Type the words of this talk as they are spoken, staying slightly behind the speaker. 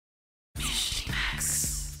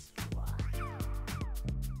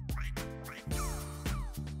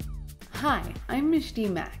Hi, I'm Michty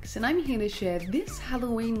Maxx and I'm here to share this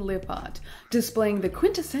Halloween lip art displaying the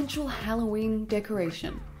quintessential Halloween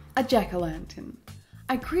decoration, a jack-o'-lantern.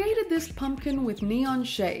 I created this pumpkin with neon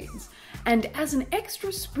shades, and as an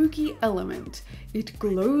extra spooky element, it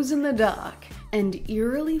glows in the dark and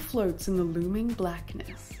eerily floats in the looming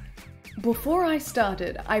blackness. Before I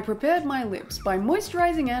started, I prepared my lips by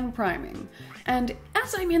moisturizing and priming, and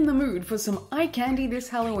as I'm in the mood for some eye candy this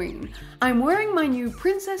Halloween, I'm wearing my new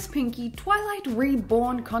Princess Pinky Twilight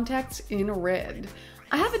Reborn contacts in red.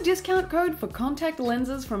 I have a discount code for contact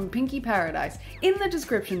lenses from Pinky Paradise in the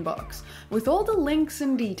description box, with all the links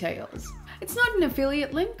and details. It's not an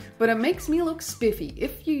affiliate link, but it makes me look spiffy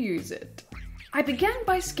if you use it. I began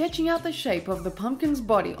by sketching out the shape of the pumpkin's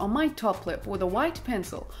body on my top lip with a white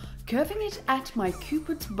pencil, curving it at my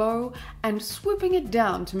cupid's bow and swooping it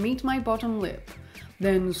down to meet my bottom lip,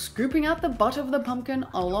 then scooping out the butt of the pumpkin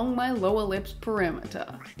along my lower lip's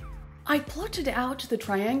perimeter. I plotted out the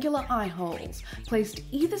triangular eye holes placed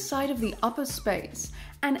either side of the upper space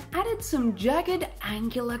and added some jagged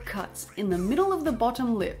angular cuts in the middle of the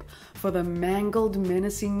bottom lip for the mangled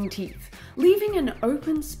menacing teeth, leaving an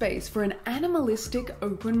open space for an animalistic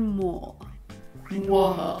open maw.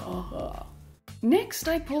 Mwahaha. Next,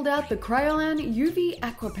 I pulled out the Kryolan UV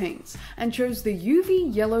Aqua Paints and chose the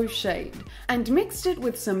UV yellow shade and mixed it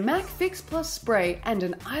with some MAC Fix Plus spray and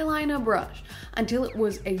an eyeliner brush until it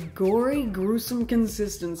was a gory, gruesome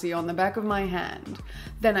consistency on the back of my hand.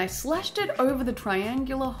 Then I slashed it over the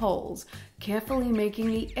triangular holes, carefully making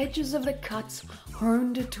the edges of the cuts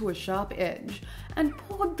honed to a sharp edge, and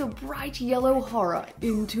poured the bright yellow horror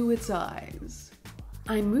into its eyes.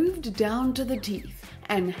 I moved down to the teeth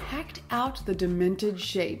and hacked out the demented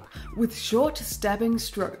shape with short stabbing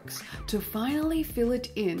strokes to finally fill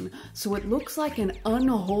it in so it looks like an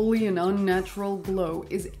unholy and unnatural glow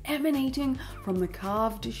is emanating from the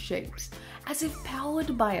carved shapes, as if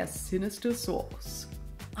powered by a sinister source.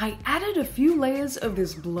 I added a few layers of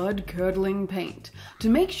this blood-curdling paint to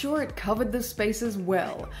make sure it covered the spaces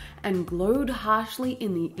well and glowed harshly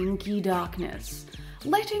in the inky darkness,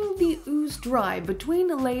 letting the ooze dry between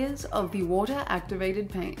the layers of the water-activated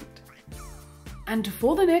paint. And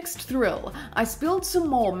for the next thrill, I spilled some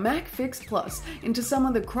more MAC Fix Plus into some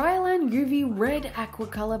of the Kryolan UV Red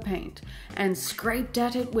Aquacolor paint and scraped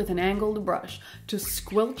at it with an angled brush to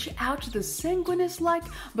squelch out the sanguinous-like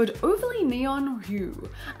but overly neon hue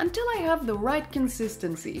until I have the right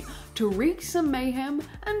consistency to wreak some mayhem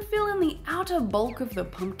and fill in the outer bulk of the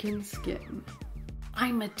pumpkin skin.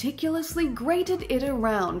 I meticulously grated it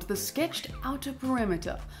around the sketched outer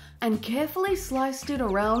perimeter and carefully sliced it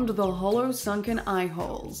around the hollow sunken eye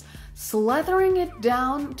holes, slathering it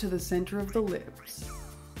down to the center of the lips.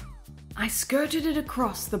 I skirted it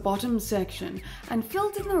across the bottom section and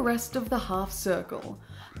filled in the rest of the half circle,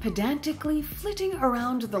 pedantically flitting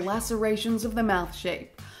around the lacerations of the mouth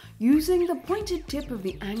shape, using the pointed tip of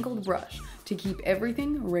the angled brush to keep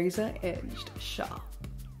everything razor-edged sharp.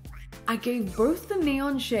 I gave both the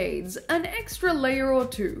neon shades an extra layer or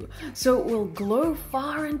two so it will glow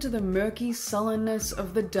far into the murky sullenness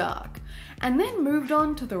of the dark, and then moved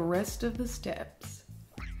on to the rest of the steps.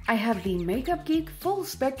 I have the Makeup Geek Full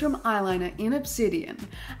Spectrum Eyeliner in Obsidian,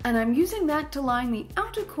 and I'm using that to line the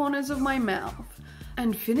outer corners of my mouth,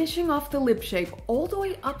 and finishing off the lip shape all the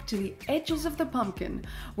way up to the edges of the pumpkin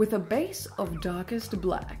with a base of darkest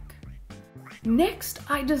black. Next,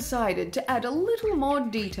 I decided to add a little more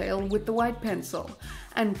detail with the white pencil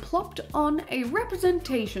and plopped on a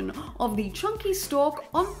representation of the chunky stalk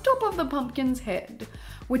on top of the pumpkin's head,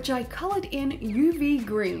 which I colored in UV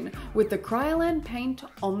green with the Kryolan paint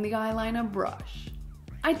on the eyeliner brush.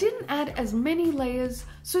 I didn't add as many layers,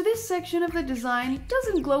 so this section of the design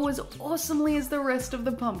doesn't glow as awesomely as the rest of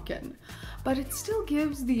the pumpkin, but it still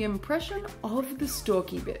gives the impression of the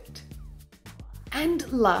stalky bit.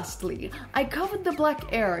 And lastly, I covered the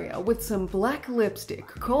black area with some black lipstick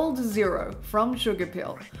called Zero from Sugar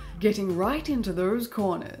Pill, getting right into those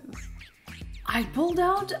corners. I pulled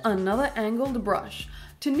out another angled brush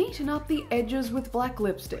to neaten up the edges with black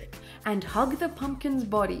lipstick and hug the pumpkin's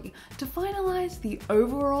body to finalize the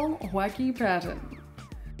overall wacky pattern.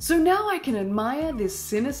 So now I can admire this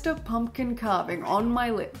sinister pumpkin carving on my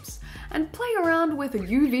lips and play around with a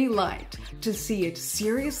UV light to see it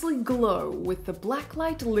seriously glow with the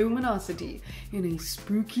blacklight luminosity in a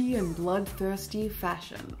spooky and bloodthirsty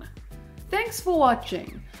fashion. Thanks for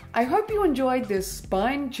watching. I hope you enjoyed this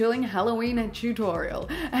spine-chilling Halloween tutorial,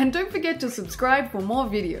 and don't forget to subscribe for more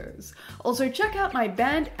videos. Also check out my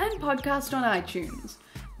band and podcast on iTunes.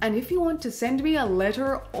 And if you want to send me a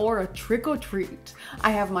letter or a trick or treat, I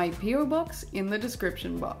have my PO box in the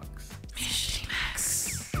description box.